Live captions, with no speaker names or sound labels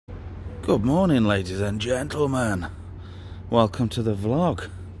Good morning, ladies and gentlemen. Welcome to the vlog.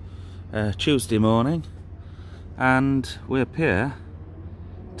 Tuesday morning, and we appear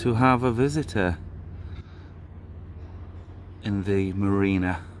to have a visitor in the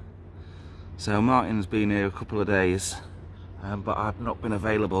marina. So Martin's been here a couple of days, but I've not been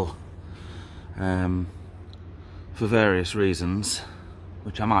available for various reasons,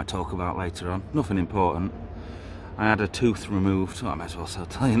 which I might talk about later on. Nothing important. I had a tooth removed. I might as well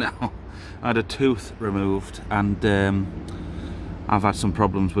tell you now. I had a tooth removed, and I've had some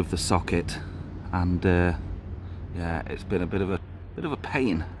problems with the socket, and yeah, it's been a bit of a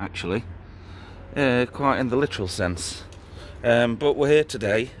pain actually, quite in the literal sense. But we're here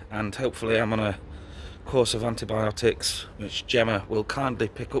today, and hopefully I'm on a course of antibiotics, which Gemma will kindly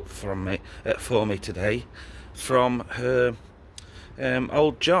pick up for me today from her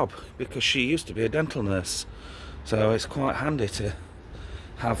old job, because she used to be a dental nurse. So it's quite handy to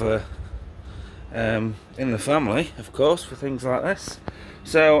have her in the family, of course, for things like this.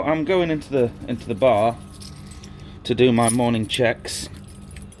 So I'm going into the bar to do my morning checks.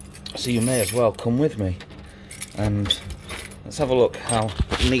 So you may as well come with me, and let's have a look how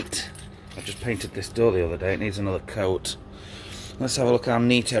neat. I just painted this door the other day. It needs another coat. Let's have a look how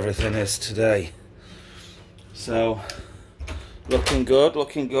neat everything is today. So looking good,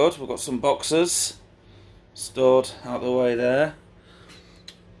 looking good. We've got some boxes stored out the way there.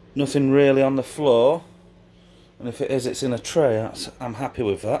 Nothing really on the floor, and if it is, it's in a tray. I'm happy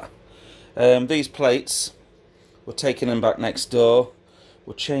with that. These plates, we're taking them back next door.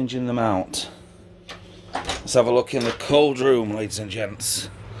 We're changing them out. Let's have a look in the cold room, ladies and gents.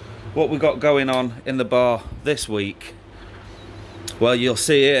 What we got going on in the bar this week? Well, you'll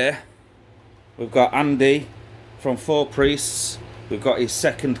see here, we've got Andy from Four Priests. We've got his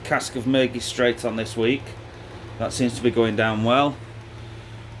second cask of Mergy Straight on this week. That seems to be going down well.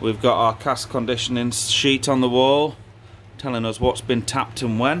 We've got our cask conditioning sheet on the wall telling us what's been tapped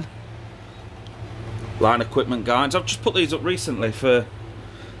and when. Line equipment guides. I've just put these up recently for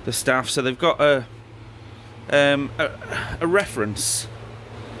the staff, so they've got a reference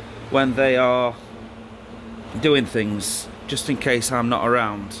when they are doing things, just in case I'm not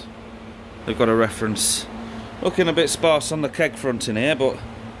around. They've got a reference. Looking a bit sparse on the keg front in here, but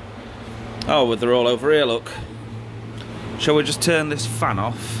oh, they're all over here, look. Shall we just turn this fan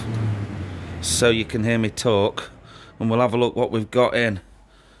off so you can hear me talk, and we'll have a look what we've got in.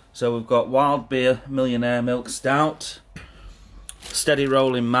 So we've got Wild Beer Millionaire Milk Stout, Steady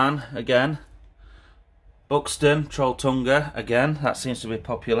Rolling Man again, Buxton Trolltunga again, that seems to be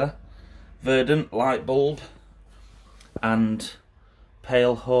popular, Verdant Light Bulb, and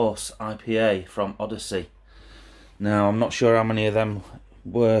Pale Horse IPA from Odyssey. Now I'm not sure how many of them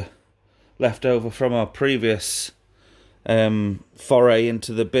were left over from our previous foray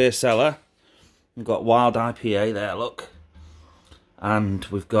into the beer cellar. We've got Wild IPA there, look, and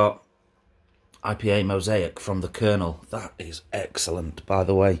we've got IPA Mosaic from the Colonel. That is excellent, by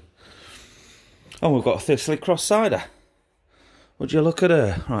the way. Oh, we've got a Thistly Cross cider. Would you look at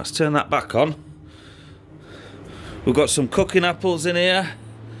her? Right, let's turn that back on. We've got some cooking apples in here,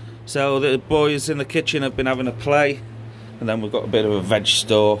 so the boys in the kitchen have been having a play, and then we've got a bit of a veg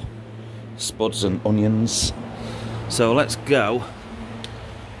store, spuds and onions. So let's go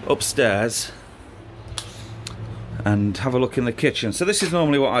upstairs and have a look in the kitchen. So this is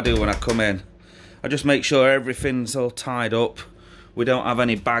normally what I do when I come in. I just make sure everything's all tied up. We don't have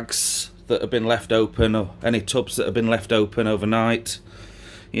any bags that have been left open, or any tubs that have been left open overnight.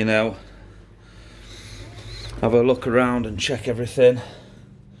 You know, have a look around and check everything.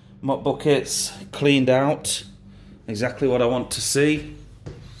 Mop buckets cleaned out, exactly what I want to see.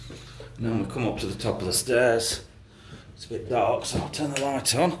 Now we come up to the top of the stairs. It's a bit dark, so I'll turn the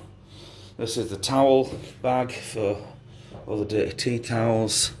light on. This is the towel bag for all the dirty tea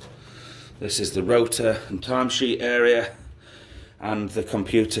towels. This is the rota and timesheet area, and the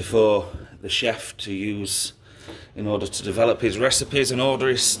computer for the chef to use in order to develop his recipes and order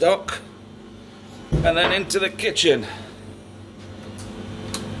his stock. And then into the kitchen.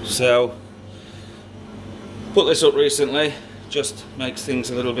 So, put this up recently, just makes things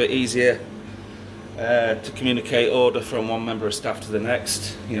a little bit easier to communicate order from one member of staff to the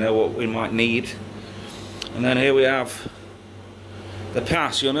next, you know, what we might need. And then here we have the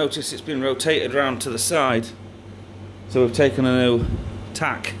pass. You'll notice it's been rotated around to the side, so we've taken a new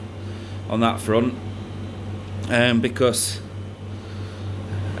tack on that front, because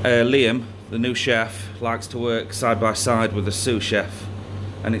Liam, the new chef, likes to work side by side with the sous chef,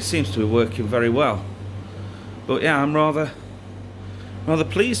 and it seems to be working very well. But yeah, I'm rather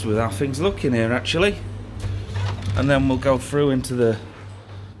pleased with how things look in here actually. And then we'll go through into the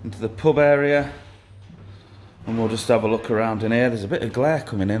into the pub area, and we'll just have a look around in here. There's a bit of glare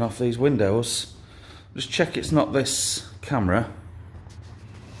coming in off these windows. Just check it's not this camera.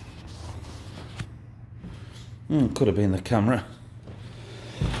 Could have been the camera.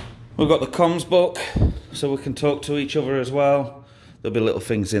 We've got the comms book, so we can talk to each other as well. There'll be little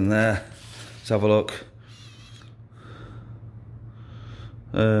things in there. Let's have a look.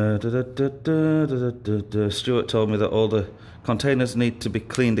 Stuart told me that all the containers need to be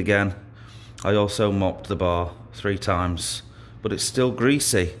cleaned again. I also mopped the bar 3 times, but it's still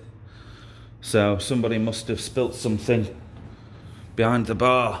greasy. So somebody must have spilt something behind the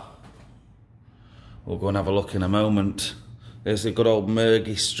bar. We'll go and have a look in a moment. There's a good old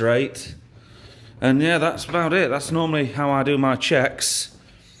Mergy straight. And yeah, that's about it. That's normally how I do my checks.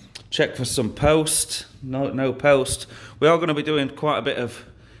 Check for some post. No post. We are going to be doing quite a bit of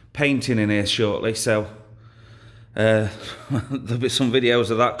painting in here shortly, so there'll be some videos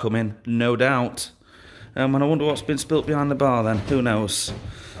of that coming, no doubt. And I wonder what's been spilt behind the bar then. Who knows?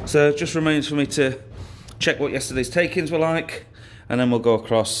 So it just remains for me to check what yesterday's take-ins were like, and then we'll go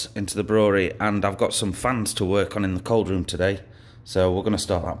across into the brewery, and I've got some fans to work on in the cold room today, so we're going to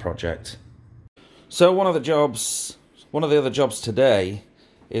start that project. So one of the other jobs today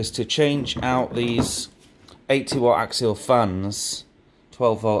is to change out these 80 watt axial fans,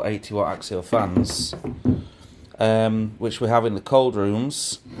 12 volt 80 watt axial fans, which we have in the cold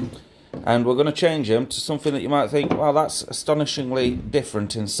rooms, and we're going to change them to something that you might think, wow, that's astonishingly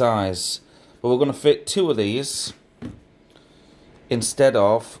different in size, but we're going to fit 2 of these instead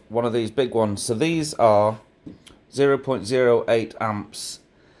of one of these big ones. So these are 0.08 amps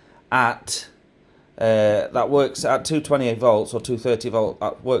at that works at 228 volts or 230 volt.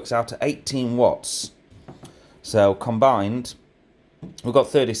 That works out at 18 watts. So combined, we've got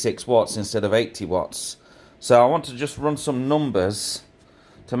 36 watts instead of 80 watts. So I want to just run some numbers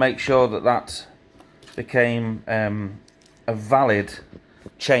to make sure that that became a valid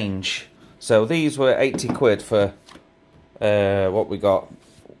change. So these were 80 quid for what we got.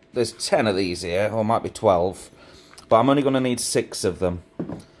 There's 10 of these here, or might be 12, but I'm only going to need 6 of them.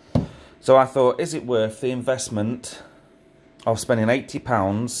 So I thought, is it worth the investment of spending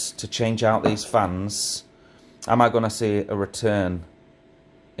 £80 to change out these fans? Am I going to see a return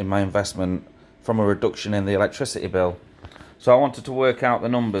in my investment from a reduction in the electricity bill? So I wanted to work out the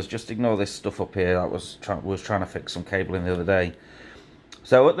numbers. Just ignore this stuff up here. I was trying to fix some cabling the other day.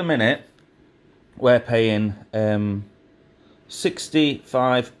 So at the minute, we're paying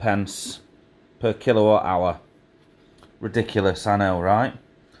 65 pence per kilowatt hour. Ridiculous, I know, right?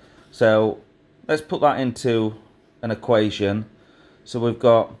 So let's put that into an equation. So we've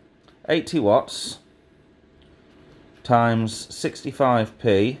got 80 watts times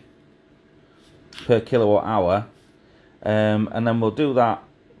 65p per kilowatt hour, and then we'll do that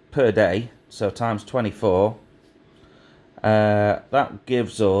per day, so times 24. That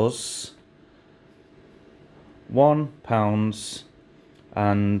gives us £1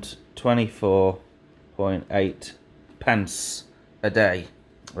 and 24.8 pence a day,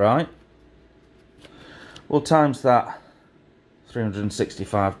 right? We'll times that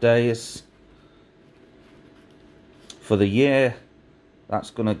 365 days for the year. That's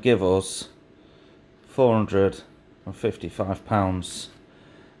going to give us £455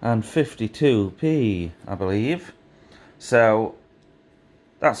 and 52p, I believe. So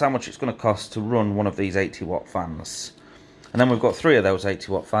that's how much it's going to cost to run one of these 80 watt fans. And then we've got 3 of those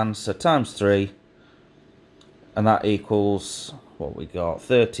 80 watt fans, so times 3, and that equals what we got,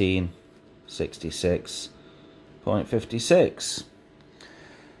 1366.56.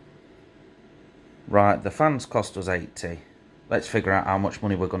 Right, the fans cost us 80. Let's figure out how much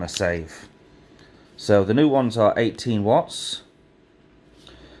money we're going to save. So the new ones are 18 watts,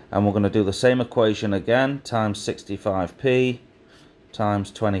 and we're going to do the same equation again, times 65p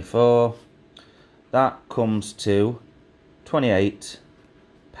times 24. That comes to 28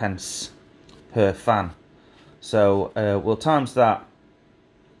 pence per fan. So we'll times that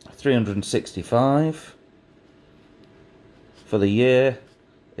 365 for the year.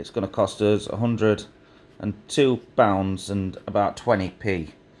 It's going to cost us £102 and about 20p.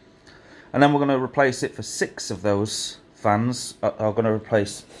 And then we're going to replace it for 6 of those fans. I'm going to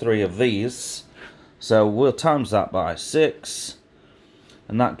replace 3 of these. So we'll times that by 6.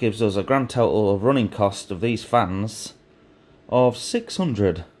 And that gives us a grand total of running cost of these fans of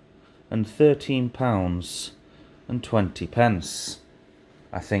 £613 and 20 pence.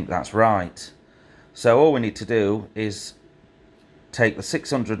 I think that's right. So all we need to do is take the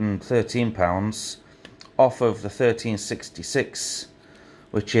 £613 off of the 1366,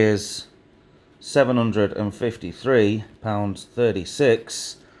 which is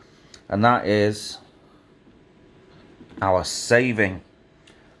 £753.36, and that is our saving.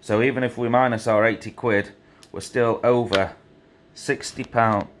 So even if we minus our 80 quid, we're still over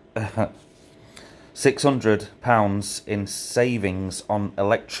 £600 in savings on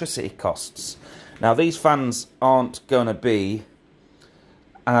electricity costs. Now these fans aren't going to be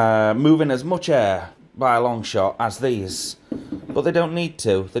moving as much air by a long shot as these, but they don't need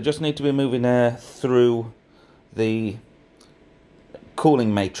to. They just need to be moving air through the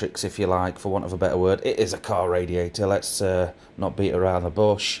cooling matrix, if you like, for want of a better word. It is a car radiator, let's not beat around the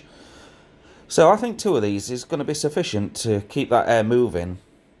bush. So I think 2 of these is going to be sufficient to keep that air moving,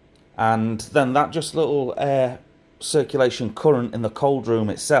 and then that just little air circulation current in the cold room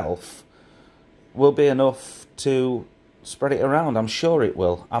itself will be enough to spread it around. I'm sure it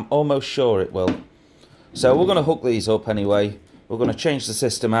will. I'm almost sure it will. So we're going to hook these up anyway. We're going to change the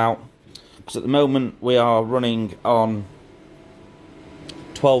system out, because at the moment we are running on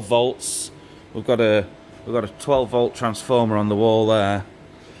 12 volts. We've got a 12 volt transformer on the wall there.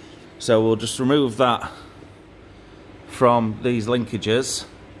 So we'll just remove that from these linkages,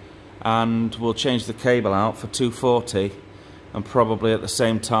 and we'll change the cable out for 240, and probably at the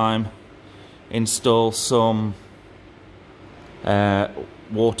same time install some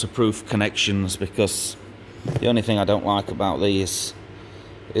waterproof connections, because the only thing I don't like about these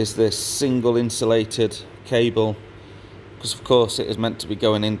is this single insulated cable, because of course it is meant to be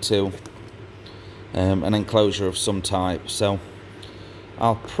going into an enclosure of some type. So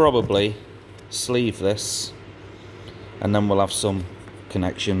I'll probably sleeve this, and then we'll have some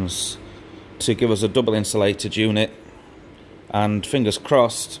connections to give us a double insulated unit, and fingers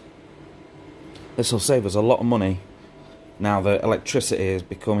crossed this will save us a lot of money now that electricity is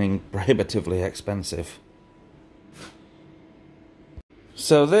becoming prohibitively expensive.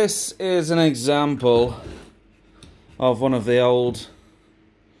 So this is an example of one of the old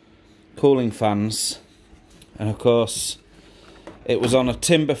cooling fans, and of course it was on a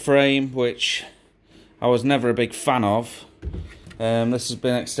timber frame, which I was never a big fan of. This has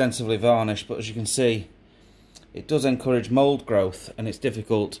been extensively varnished, but as you can see it does encourage mould growth, and it's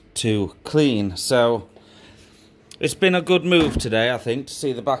difficult to clean. So it's been a good move today, I think, to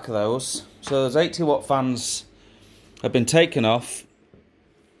see the back of those. So those 80 watt fans have been taken off,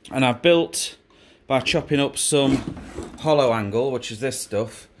 and I've built by chopping up some hollow angle, which is this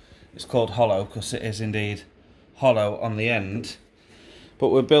stuff. It's called hollow because it is indeed hollow on the end. But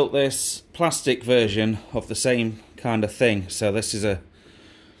we built this plastic version of the same kind of thing. So this is a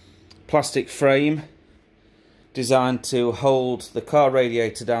plastic frame designed to hold the car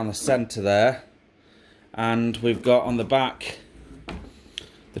radiator down the centre there, and we've got on the back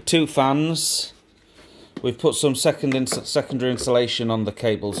the 2 fans. We've put some secondary insulation on the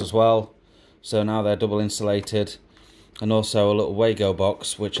cables as well, so now they're double insulated, and also a little Wago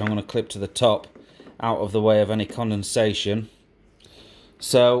box which I'm going to clip to the top out of the way of any condensation.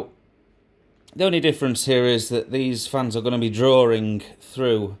 So the only difference here is that these fans are going to be drawing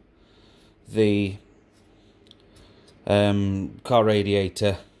through the car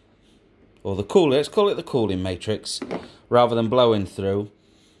radiator, or the cooler, let's call it the cooling matrix, rather than blowing through.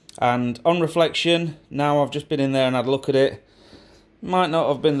 And on reflection, now I've just been in there and had a look at it, might not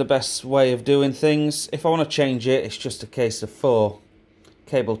have been the best way of doing things. If I want to change it, it's just a case of 4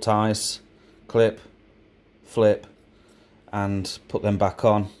 cable ties, clip, flip, and put them back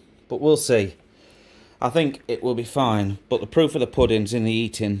on. But we'll see. I think it will be fine, but the proof of the pudding's in the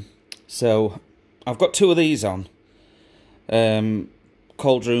eating. So I've got 2 of these on.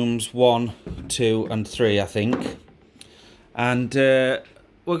 Cold rooms 1, 2 and 3, I think. And we're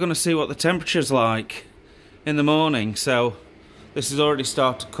going to see what the temperature's like in the morning. So this has already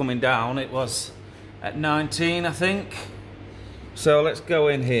started coming down. It was at 19, I think. So let's go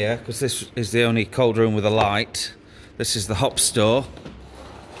in here, because this is the only cold room with a light. This is the hop store.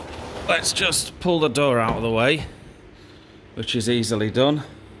 Let's just pull the door out of the way, which is easily done.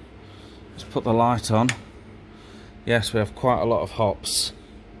 Let's put the light on. Yes, we have quite a lot of hops.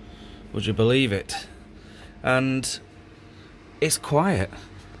 Would you believe it? And it's quiet,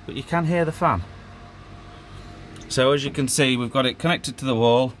 but you can hear the fan. So as you can see, we've got it connected to the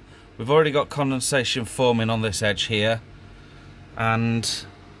wall. We've already got condensation forming on this edge here, and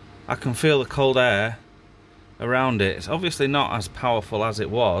I can feel the cold air around it. It's obviously not as powerful as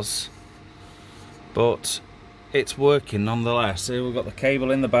it was, but it's working nonetheless. Here we've got the cable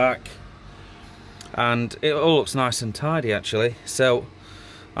in the back, and it all looks nice and tidy actually. So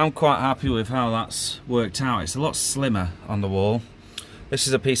I'm quite happy with how that's worked out. It's a lot slimmer on the wall. This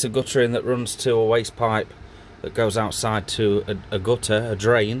is a piece of guttering that runs to a waste pipe that goes outside to a gutter, a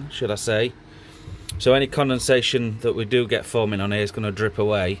drain should I say. So any condensation that we do get forming on here is going to drip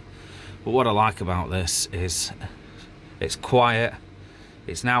away. But what I like about this is it's quiet,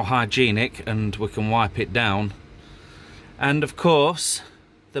 it's now hygienic, and we can wipe it down. And of course,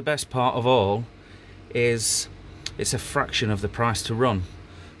 the best part of all is it's a fraction of the price to run.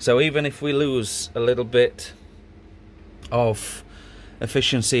 So even if we lose a little bit of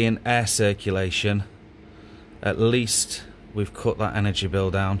efficiency in air circulation, at least we've cut that energy bill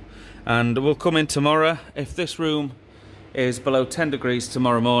down. And we'll come in tomorrow. If this room is below 10 degrees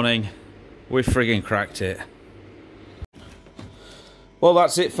tomorrow morning, we've frigging cracked it. Well,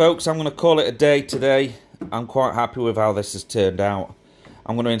 that's it, folks. I'm going to call it a day today. I'm quite happy with how this has turned out.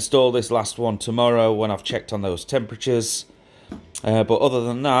 I'm going to install this last one tomorrow when I've checked on those temperatures. But other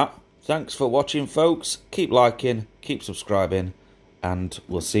than that, thanks for watching, folks. Keep liking, keep subscribing, and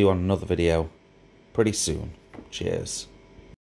we'll see you on another video pretty soon. Cheers.